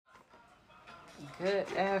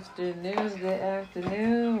Good afternoon.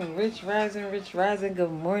 Rich rising,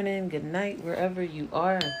 good morning, good night, wherever you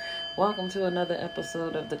are. Welcome to another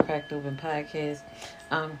episode of the Cracked Open Podcast.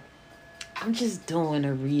 I'm just doing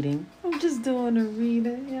a reading. We just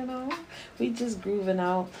grooving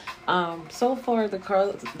out. So far the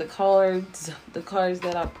cards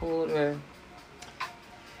that I pulled are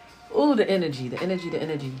the energy.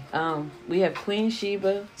 We have Queen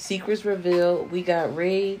Sheba, Secrets Revealed. We got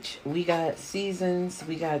Rage. We got Seasons.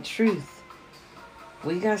 We got Truth.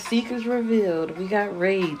 We got Secrets Revealed. We got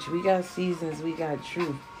Rage. We got Seasons. We got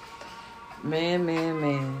Truth.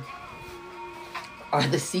 Man. Are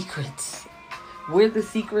the secrets. Where the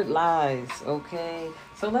secret lies, okay?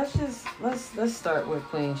 So let's start with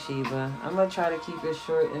Queen Sheba. I'm going to try to keep it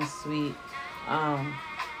short and sweet.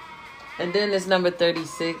 And then it's number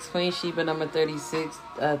 36. Queen Sheba, number 36.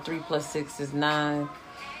 3 plus 6 is 9.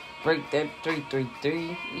 Break that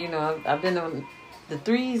 333. You know, I've been on... The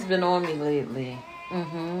 3's been on me lately.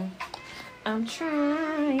 I'm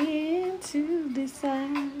trying to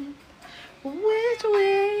decide which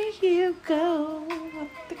way you go. I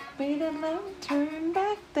think maybe I'll turn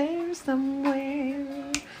back there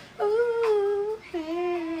somewhere. Ooh,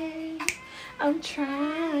 hey. I'm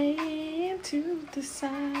trying to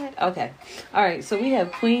decide. Okay. All right. So we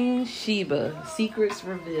have Queen Sheba, Secrets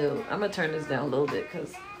Revealed. I'm going to turn this down a little bit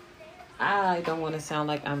because I don't want to sound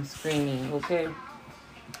like I'm screaming. Okay.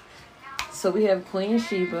 So we have Queen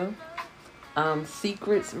Sheba,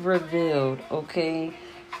 Secrets Revealed. Okay.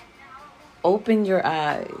 Open your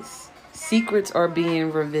eyes. Secrets are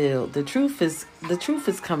being revealed. The truth is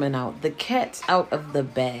coming out. The cat's out of the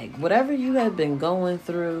bag. Whatever you have been going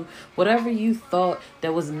through, whatever you thought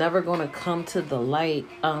that was never going to come to the light,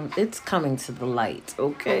 it's coming to the light,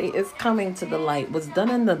 okay? It's coming to the light. What's done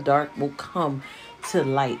in the dark will come to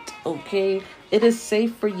light, okay? It is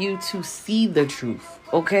safe for you to see the truth,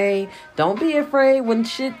 okay? Don't be afraid when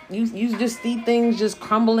shit, you just see things just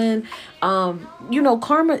crumbling.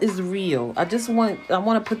 Karma is real. I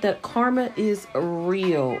want to put that karma is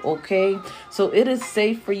real, okay? So it is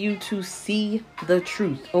safe for you to see the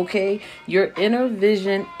truth, okay? Your inner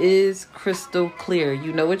vision is crystal clear.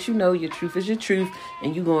 You know what you know. Your truth is your truth,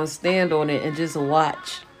 and you're going to stand on it and just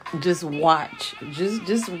watch. Just watch,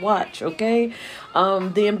 okay?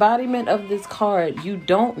 The embodiment of this card, you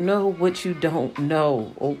don't know what you don't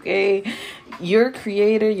know, okay? Your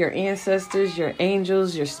creator, your ancestors, your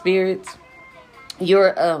angels, your spirits,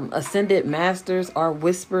 your ascended masters are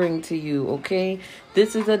whispering to you, okay?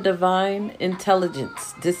 This is a divine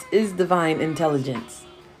intelligence.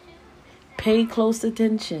 Pay close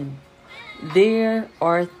attention. There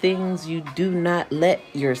are things you do not let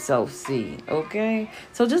yourself see, okay?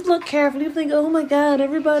 So just look carefully. You think, oh my God,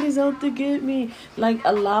 everybody's out to get me. Like,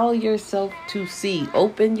 allow yourself to see.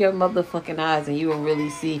 Open your motherfucking eyes and you will really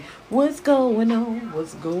see what's going on.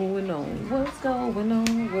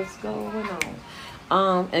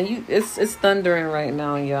 It's thundering right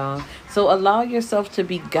now, y'all. So allow yourself to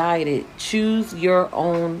be guided. Choose your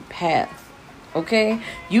own path. Okay,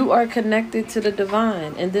 you are connected to the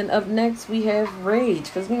divine. And then up next we have Rage,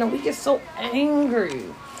 because we get so angry.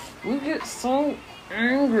 We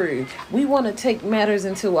want to take matters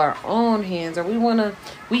into our own hands, or I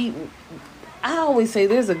always say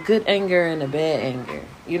there's a good anger and a bad anger.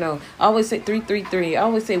 I always say 333. I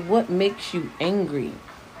always say, what makes you angry?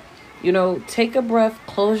 Take a breath,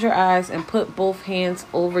 close your eyes, and put both hands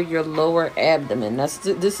over your lower abdomen.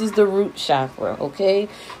 This is the root chakra, okay?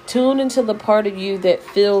 Tune into the part of you that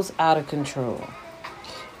feels out of control.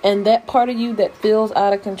 And that part of you that feels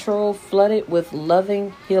out of control, flood it with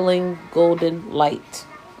loving, healing, golden light,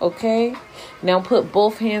 okay? Now put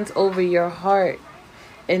both hands over your heart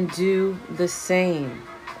and do the same.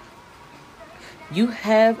 You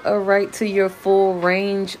have a right to your full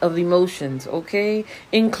range of emotions, okay?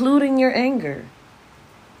 Including your anger.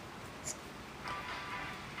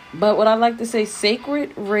 But what I like to say,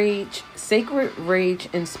 sacred rage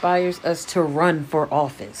inspires us to run for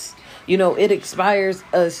office. It inspires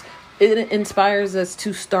us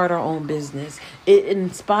to start our own business. It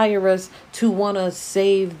inspires us to want to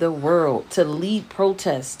save the world, to lead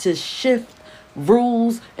protests, to shift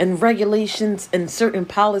rules and regulations and certain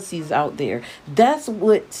policies out there. That's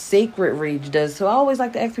what sacred rage does. So I always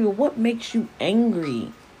like to ask people, what makes you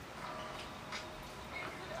angry?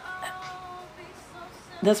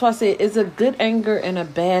 That's why I say it's a good anger and a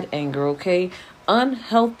bad anger, okay?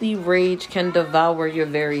 Unhealthy rage can devour your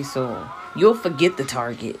very soul. You'll forget the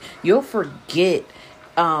target. You'll forget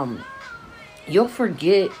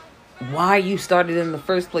why you started in the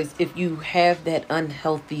first place if you have that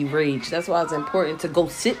unhealthy rage. That's why it's important to go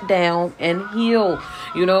sit down and heal.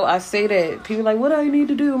 You know, I say that. People are like, what do I need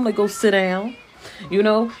to do? I'm like, go sit down. You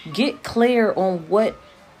know, get clear on what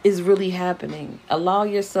is really happening. Allow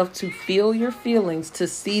yourself to feel your feelings, to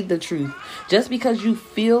see the truth. Just because you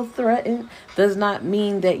feel threatened does not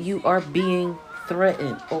mean that you are being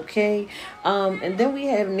threatened, okay? And then we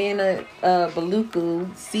have Nana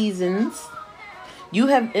Baluku seasons. You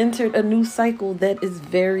have entered a new cycle that is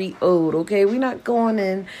very old, okay? We're not going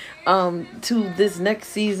in to this next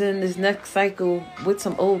season, this next cycle with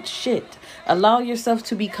some old shit. Allow yourself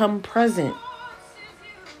to become present.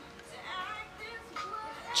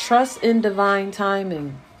 Trust in divine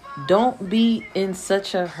timing. Don't be in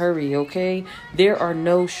such a hurry, okay? There are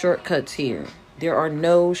no shortcuts here. There are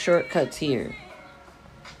no shortcuts here.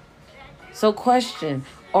 So question,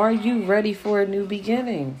 are you ready for a new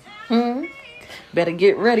beginning? Better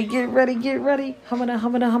get ready, get ready, get ready. Humana.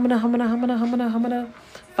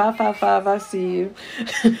 555, I see you.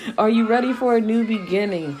 Are you ready for a new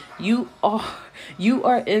beginning? You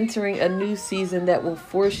are entering a new season that will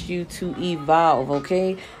force you to evolve,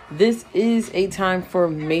 okay? This is a time for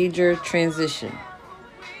major transition.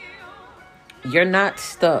 You're not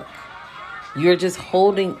stuck. You're just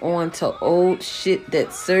holding on to old shit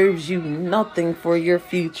that serves you nothing for your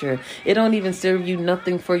future. It don't even serve you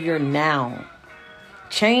nothing for your now.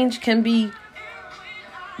 Change can be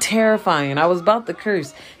terrifying. I was about to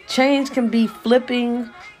curse. Change can be flipping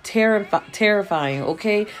terrifying,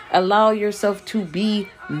 okay? Allow yourself to be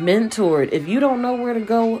mentored. If you don't know where to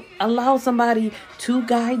go, allow somebody to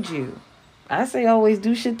guide you. I say always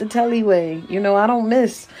do shit the Telly way. You know, I don't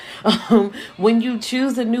miss. When you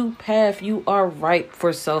choose a new path, you are ripe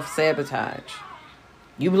for self-sabotage.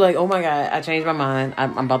 You be like, oh my God, I changed my mind.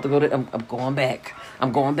 I'm about to go to, I'm going back.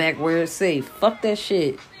 I'm going back where it's safe. Fuck that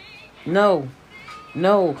shit. No.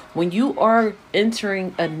 When you are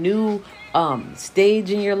entering a new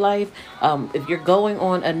stage in your life, if you're going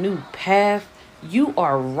on a new path, you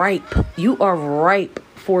are ripe. You are ripe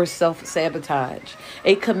for self-sabotage.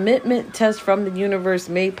 A commitment test from the universe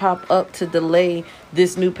may pop up to delay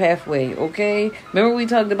this new pathway, okay? Remember we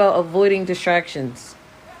talked about avoiding distractions.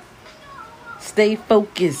 Stay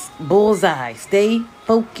focused. Bullseye. Stay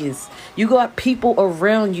focused. You got people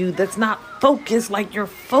around you that's not focused like you're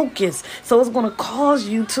focused. So it's going to cause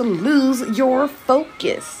you to lose your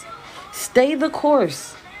focus. Stay the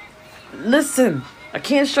course. Listen, I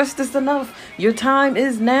can't stress this enough. Your time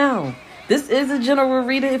is now. This is a general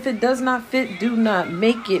reader. If it does not fit, do not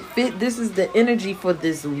make it fit. This is the energy for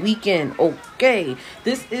this weekend, okay?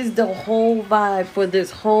 This is the whole vibe for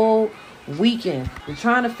this whole weekend. We're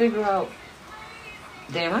trying to figure out...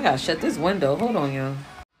 Damn, I gotta shut this window. Hold on, y'all.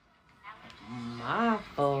 My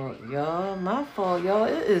fault, y'all.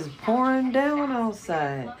 It is pouring down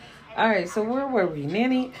outside. Alright, so where were we?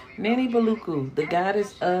 Nani Baluku, the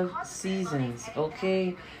goddess of seasons,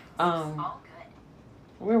 okay?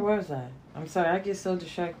 Where was I? I'm sorry, I get so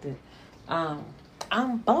distracted.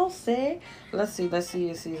 I'm bossy. Let's see.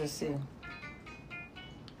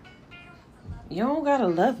 You don't gotta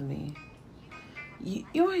love me.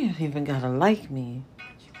 You ain't even gotta like me.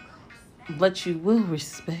 But you will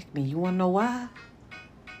respect me. You wanna know why?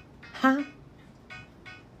 Huh?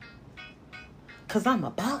 'Cause I'm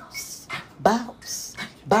a boss. Boss.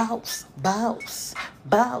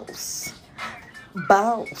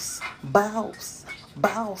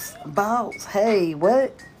 Hey,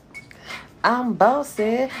 what? I'm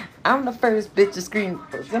bossy. I'm the first bitch to scream.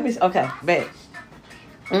 Okay, back.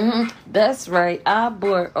 That's right. I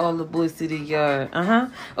brought all the boys to the yard.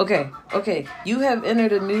 Okay. You have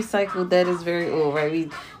entered a new cycle that is very old, right?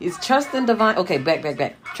 It's trust in divine. Okay,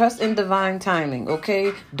 back. Trust in divine timing.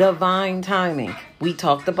 Okay, divine timing. We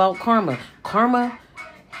talked about karma.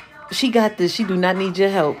 She got this. She do not need your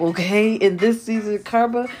help, okay? In this season,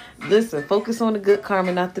 karma, listen, focus on the good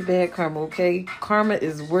karma, not the bad karma, okay? Karma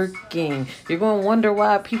is working. You're going to wonder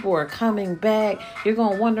why people are coming back. You're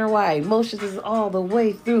going to wonder why emotions is all the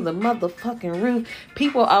way through the motherfucking roof.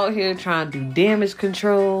 People out here trying to do damage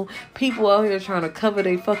control. People out here trying to cover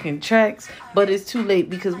their fucking tracks. But it's too late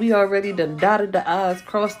because we already done dotted the I's,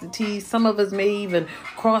 crossed the T's. Some of us may even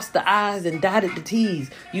cross the I's and dotted the T's.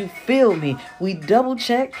 You feel me? We double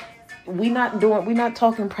check. We're not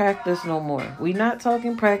talking practice no more.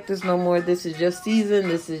 This is your season.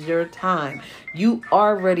 This is your time. You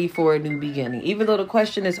are ready for a new beginning. Even though the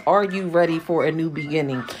question is, are you ready for a new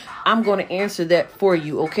beginning? I'm going to answer that for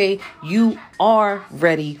you, okay? You are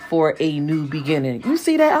ready for a new beginning. You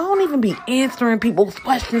see that? I don't even be answering people's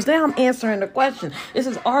questions. Now I'm answering the question. It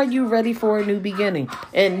says, are you ready for a new beginning?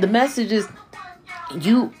 And the message is,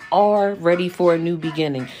 You are ready for a new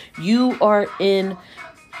beginning. You are in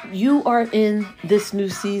this new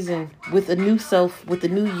season with a new self, with a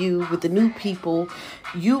new you, with the new people.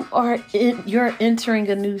 You're entering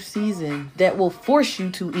a new season that will force you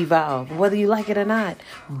to evolve, whether you like it or not.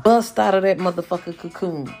 Bust out of that motherfucker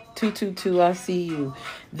cocoon. 222, I see you.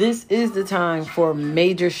 This is the time for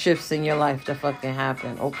major shifts in your life to fucking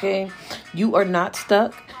happen, okay? You are not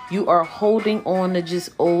stuck. You are holding on to just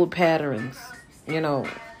old patterns.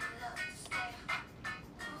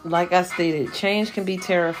 Like I stated, change can be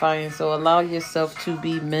terrifying, so allow yourself to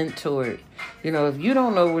be mentored. If you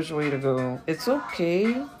don't know which way to go, it's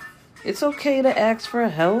okay. It's okay to ask for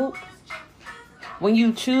help. When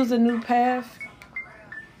you choose a new path,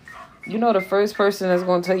 the first person that's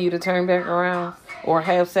going to tell you to turn back around or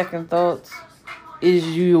have second thoughts is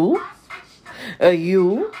you.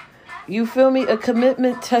 You feel me? A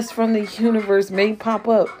commitment test from the universe may pop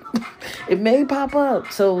up. It may pop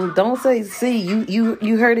up. So don't say, see,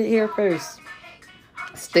 you heard it here first.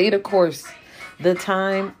 Stay the course. The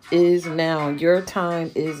time is now. Your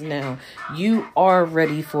time is now. You are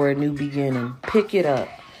ready for a new beginning. Pick it up.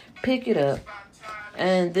 Pick it up.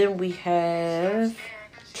 And then we have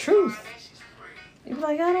truth. You're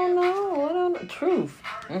like, I don't know. Truth.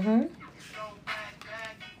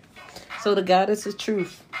 So the goddess is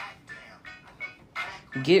truth.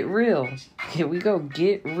 Get real. Here we go.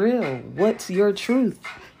 Get real. What's your truth?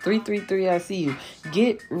 333, I see you.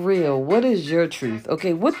 Get real. What is your truth?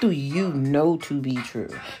 Okay, what do you know to be true?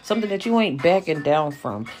 Something that you ain't backing down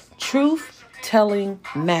from. Truth telling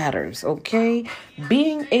matters, okay?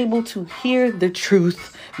 Being able to hear the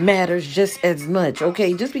truth matters just as much,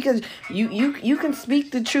 okay? Just because you can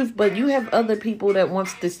speak the truth, but you have other people that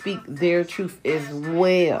wants to speak their truth as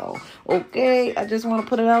well, okay? I just want to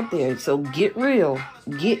put it out there. So get real.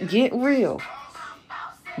 Get real.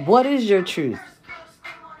 What is your truth?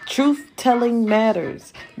 Truth telling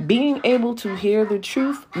matters. Being able to hear the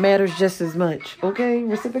truth matters just as much, okay?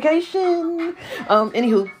 Reciprocation.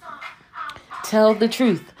 Anywho, tell the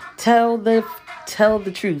truth. Tell the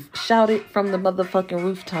truth. Shout it from the motherfucking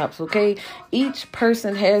rooftops, okay? Each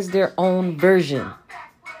person has their own version.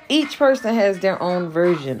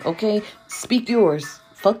 Okay? Speak yours.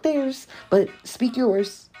 Fuck theirs, but speak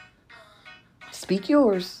yours.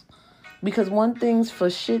 Because one thing's for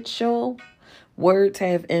shit show, words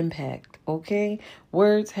have impact, okay?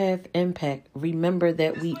 Words have impact. Remember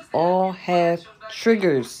that we all have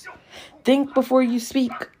triggers. Think before you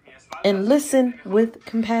speak and listen with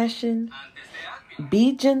compassion.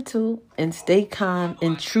 Be gentle and stay calm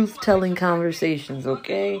in truth-telling conversations,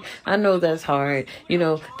 okay? I know that's hard.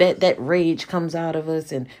 That rage comes out of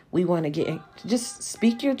us and we want to just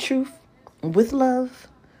speak your truth with love.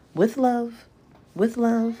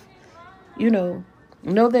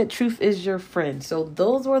 Know that truth is your friend. So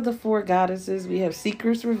those were the 4 goddesses. We have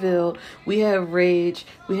secrets revealed, we have rage,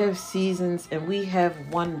 we have seasons, and we have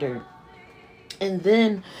wonder. And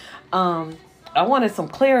then I wanted some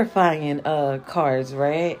clarifying cards,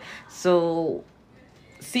 right? So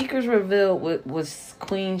secrets revealed was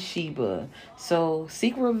Queen Sheba. So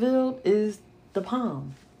secret revealed is the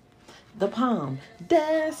palm.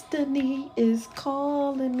 Destiny is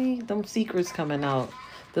calling me. Them secrets coming out.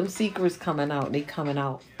 They coming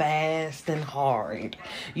out fast and hard.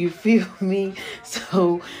 You feel me?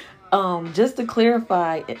 So, just to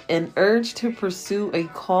clarify, an urge to pursue a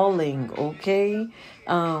calling, okay?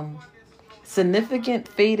 Significant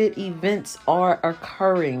fated events are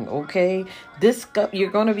occurring, okay?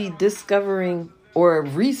 You're going to be discovering or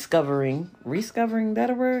rediscovering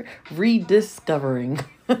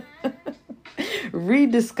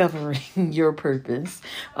your purpose,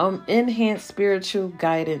 enhance spiritual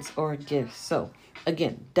guidance or gifts. So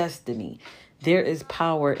again, destiny. There is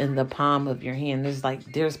power in the palm of your hand.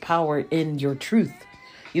 There's power in your truth.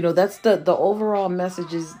 That's the overall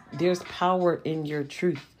message is there's power in your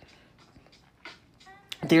truth.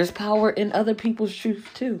 There's power in other people's truth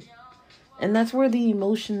too. And that's where the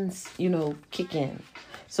emotions, kick in.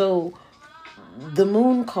 So the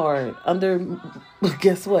moon card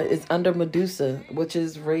guess what? It's under Medusa, which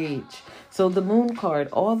is rage. So the moon card,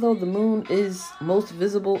 although the moon is most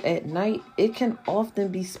visible at night, it can often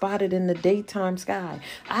be spotted in the daytime sky.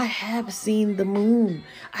 I have seen the moon.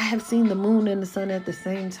 And the sun at the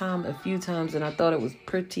same time a few times, and I thought it was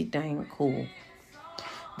pretty dang cool.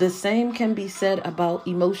 The same can be said about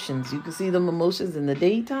emotions. You can see them emotions in the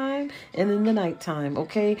daytime and in the nighttime,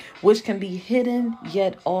 okay? Which can be hidden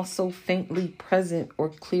yet also faintly present or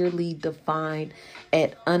clearly defined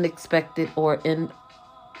at unexpected or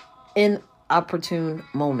inopportune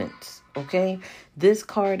moments, okay? This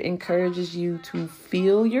card encourages you to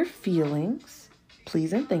feel your feelings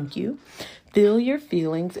Please and thank you. Feel your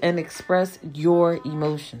feelings and express your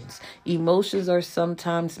emotions. Emotions are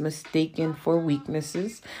sometimes mistaken for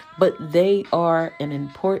weaknesses, but they are an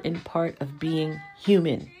important part of being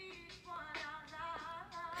human.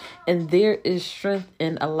 And there is strength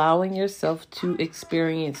in allowing yourself to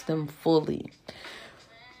experience them fully.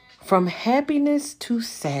 From happiness to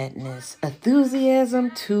sadness,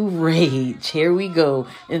 enthusiasm to rage. Here we go.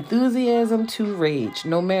 Enthusiasm to rage.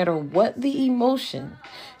 No matter what the emotion,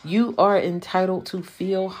 you are entitled to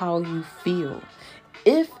feel how you feel.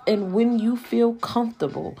 If and when you feel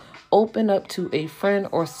comfortable, open up to a friend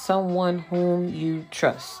or someone whom you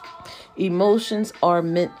trust. Emotions are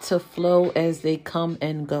meant to flow as they come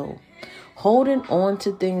and go. Holding on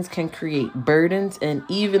to things can create burdens and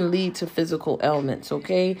even lead to physical ailments,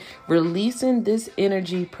 okay? Releasing this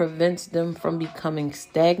energy prevents them from becoming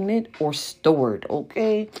stagnant or stored,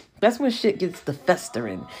 okay? That's when shit gets to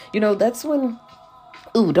festering. That's when,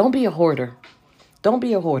 don't be a hoarder. Don't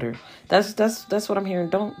be a hoarder. That's what I'm hearing.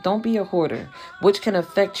 Don't be a hoarder, which can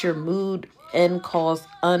affect your mood and cause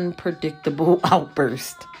unpredictable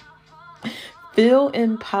outbursts. Feel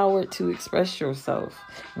empowered to express yourself,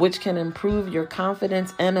 which can improve your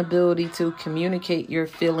confidence and ability to communicate your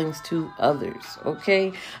feelings to others,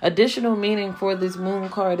 okay? Additional meaning for this moon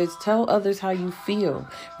card is tell others how you feel.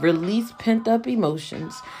 Release pent-up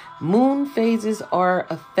emotions. Moon phases are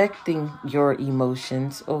affecting your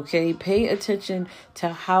emotions, okay? Pay attention to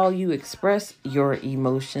how you express your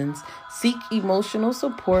emotions. Seek emotional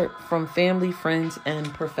support from family, friends, and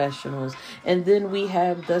professionals. And then we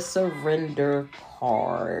have the surrender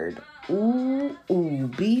card.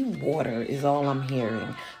 Be water is all I'm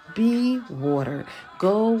hearing. Be water.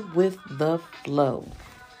 Go with the flow.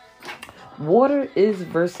 Water is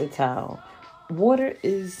versatile. Water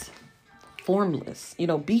is formless.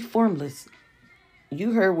 Be formless.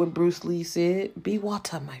 You heard what Bruce Lee said. Be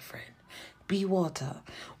water, my friend. Be water.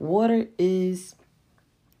 Water is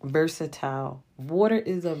versatile. Water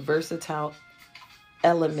is a versatile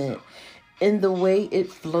element in the way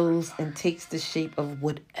it flows and takes the shape of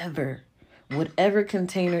whatever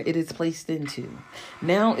container it is placed into.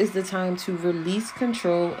 Now is the time to release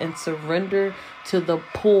control and surrender to the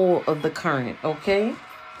pull of the current, okay?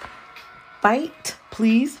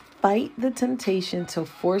 Please fight the temptation to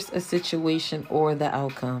force a situation or the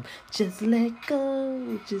outcome. Just let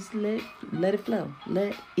go. Just let it flow.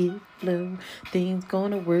 Let it flow. Things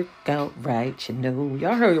gonna work out right,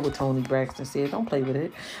 Y'all heard what Tony Braxton said. Don't play with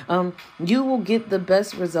it. You will get the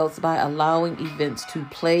best results by allowing events to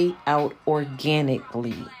play out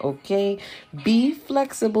organically, okay? Be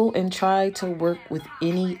flexible and try to work with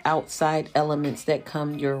any outside elements that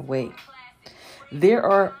come your way. There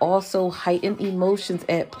are also heightened emotions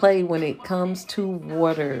at play when it comes to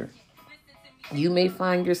water. You may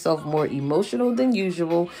find yourself more emotional than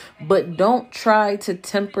usual, but don't try to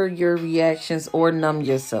temper your reactions or numb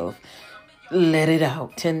yourself. Let it out.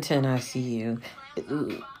 1010, I see you.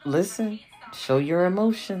 Listen, show your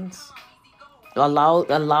emotions.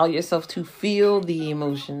 Allow yourself to feel the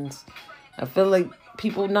emotions. I feel like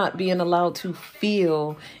people not being allowed to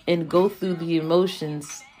feel and go through the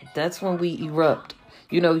emotions, that's when we erupt.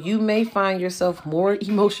 You may find yourself more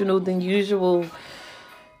emotional than usual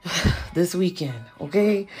this weekend,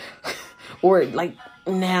 okay? Or like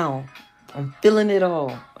now. I'm feeling it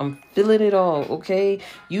all, okay?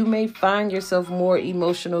 You may find yourself more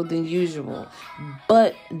emotional than usual,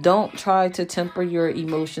 but don't try to temper your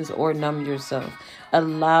emotions or numb yourself.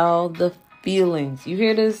 Allow the feelings. You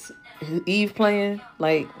hear this? Eve playing?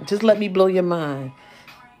 Like, just let me blow your mind.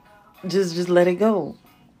 Just let it go.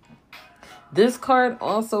 This card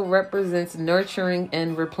also represents nurturing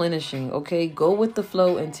and replenishing, okay? Go with the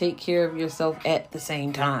flow and take care of yourself at the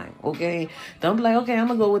same time, okay? Don't be like, okay, I'm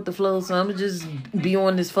going to go with the flow, so I'm going to just be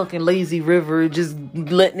on this fucking lazy river, just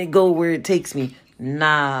letting it go where it takes me.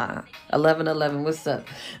 Nah. 1111, what's up?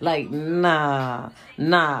 Like, nah.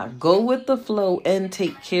 Go with the flow and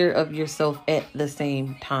take care of yourself at the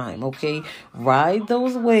same time, okay? Ride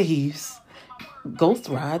those waves. Go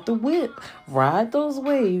ride the whip. Ride those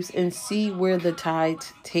waves and see where the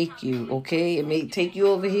tides take you, okay? It may take you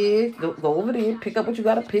over here. Go over there. Pick up what you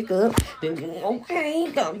got to pick up. Then,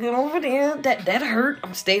 okay, go get over there. That hurt.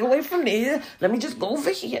 I'm staying away from there. Let me just go over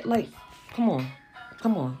here. Like, come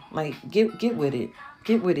on. Like, get with it.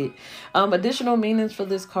 Get with it. Additional meanings for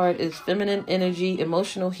this card is feminine energy,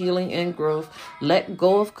 emotional healing, and growth. Let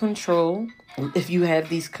go of control if you have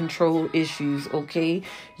these control issues, okay?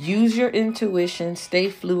 Use your intuition, stay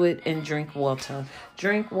fluid, and drink water.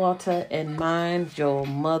 Drink water and mind your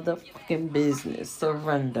motherfucking business.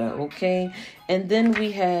 Surrender, okay? And then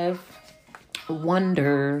we have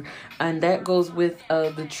wonder, and that goes with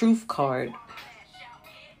the truth card.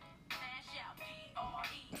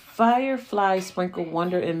 Fireflies sprinkle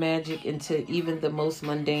wonder and magic into even the most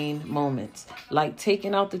mundane moments, like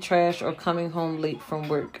taking out the trash or coming home late from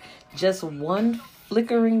work. Just one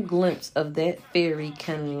flickering glimpse of that fairy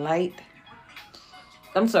can light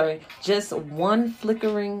just one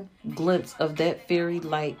flickering glimpse of that fairy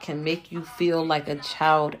light can make you feel like a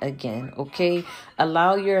child again, okay?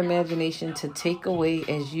 Allow your imagination to take away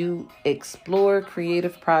as you explore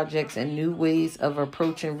creative projects and new ways of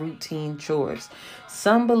approaching routine chores.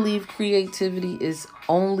 Some believe creativity is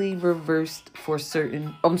only reserved for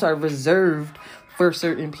certain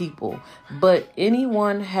people, but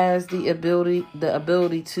anyone has the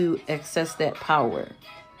ability to access that power.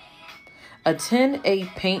 Attend a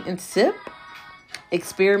paint and sip,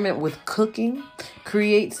 experiment with cooking,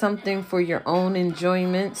 create something for your own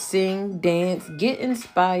enjoyment, sing, dance, get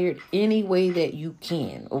inspired any way that you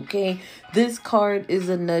can, okay? This card is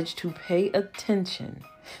a nudge to pay attention.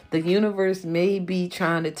 The universe may be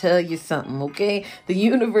trying to tell you something, okay? The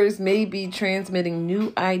universe may be transmitting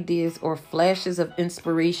new ideas or flashes of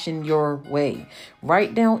inspiration your way.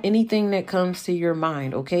 Write down anything that comes to your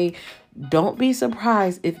mind, okay? Don't be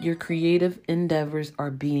surprised if your creative endeavors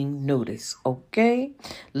are being noticed, okay?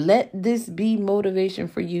 Let this be motivation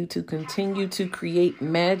for you to continue to create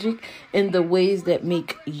magic in the ways that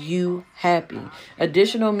make you happy.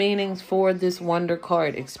 Additional meanings for this wonder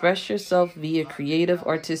card: express yourself via creative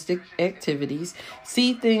artistic activities,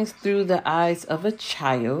 see things through the eyes of a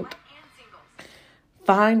child,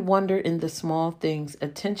 find wonder in the small things,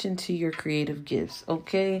 attention to your creative gifts,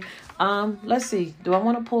 okay? Let's see. Do I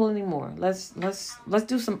want to pull any more? Let's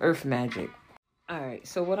do some earth magic. All right.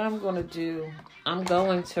 So what I'm going to do, I'm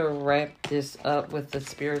going to wrap this up with the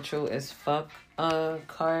spiritual as fuck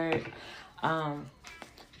card.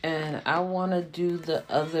 And I want to do the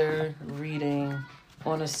other reading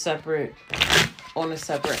on a separate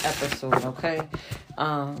episode, okay?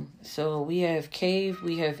 So we have cave,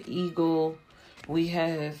 we have eagle, we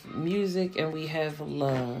have music, and we have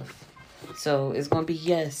love. So it's going to be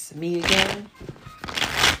yes, me again.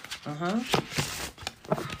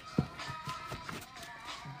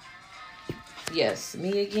 Yes,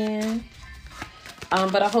 me again.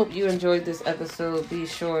 But I hope you enjoyed this episode. Be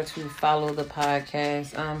sure to follow the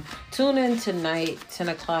podcast. Tune in tonight, 10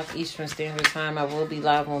 o'clock Eastern Standard Time. I will be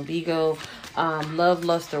live on Bigo. Love,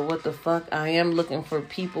 lust, or what the fuck. I am looking for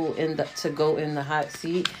people to go in the hot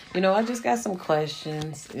seat. I just got some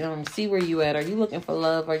questions. See where you at. Are you looking for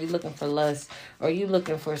love? Are you looking for lust? Or are you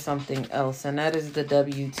looking for something else? And that is the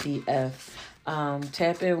WTF.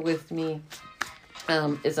 Tap in with me.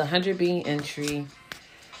 It's a 100 bean entry.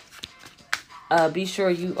 Be sure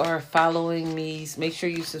you are following me. Make sure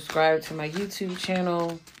you subscribe to my YouTube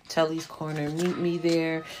channel, Telly's Corner. Meet me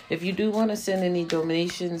there. If you do want to send any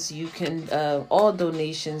donations, you can. All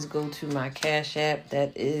donations go to my Cash App.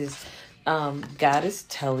 That is Goddess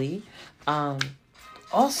Telly.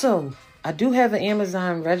 Also, I do have an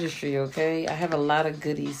Amazon registry, okay? I have a lot of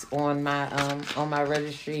goodies on my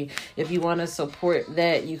registry. If you want to support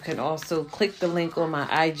that, you can also click the link on my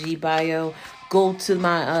IG bio. Go to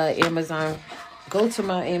my Amazon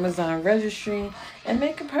registry and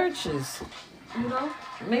make a purchase.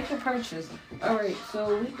 Make a purchase. All right,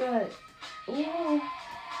 so we got. Ooh,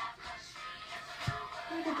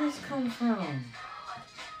 where did this come from?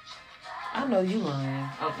 I know you lying.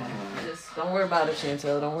 Okay, just don't worry about it,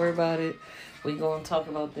 Chantel. Don't worry about it. We gonna talk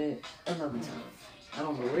about that another time. I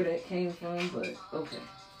don't know where that came from, but okay.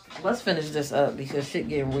 Let's finish this up because shit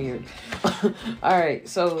getting weird. All right,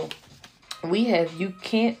 so we have, you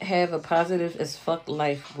can't have a positive as fuck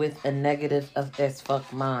life with a negative as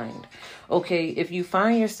fuck mind. Okay, if you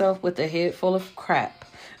find yourself with a head full of crap,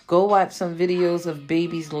 go watch some videos of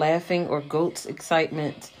babies laughing or goats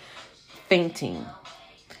excitement fainting,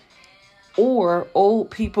 or old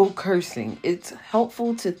people cursing. It's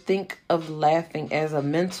helpful to think of laughing as a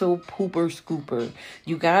mental pooper scooper.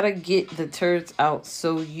 You gotta get the turds out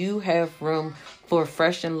so you have room for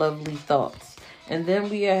fresh and lovely thoughts. And then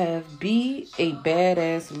we have be a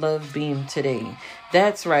badass love beam today.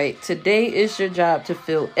 That's right. Today is your job to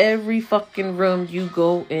fill every fucking room you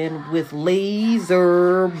go in with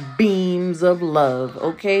laser beams of love,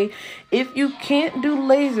 okay? If you can't do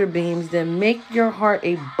laser beams, then make your heart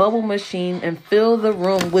a bubble machine and fill the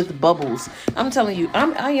room with bubbles. I'm telling you,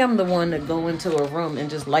 I am the one that go into a room and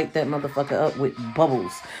just light that motherfucker up with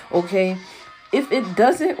bubbles, okay? If it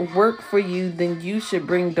doesn't work for you, then you should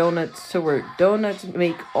bring donuts to work. Donuts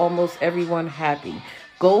make almost everyone happy.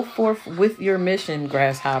 Go forth with your mission,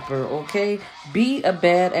 grasshopper, okay? Be a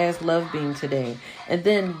badass love beam today. And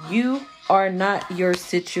then you are not your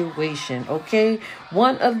situation, okay?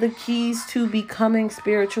 One of the keys to becoming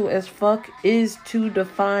spiritual as fuck is to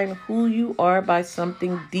define who you are by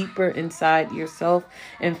something deeper inside yourself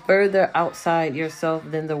and further outside yourself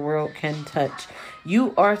than the world can touch.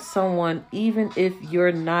 You are someone even if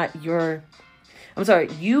you're not your...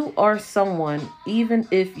 you are someone even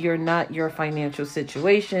if you're not your financial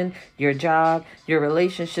situation, your job, your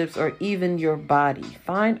relationships, or even your body.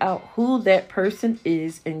 Find out who that person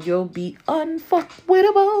is and you'll be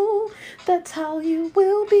unfuckwittable. That's how you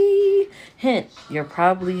will be. Hint, you'll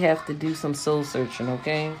probably have to do some soul searching,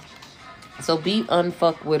 okay? So be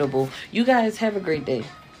unfuckwittable. You guys have a great day.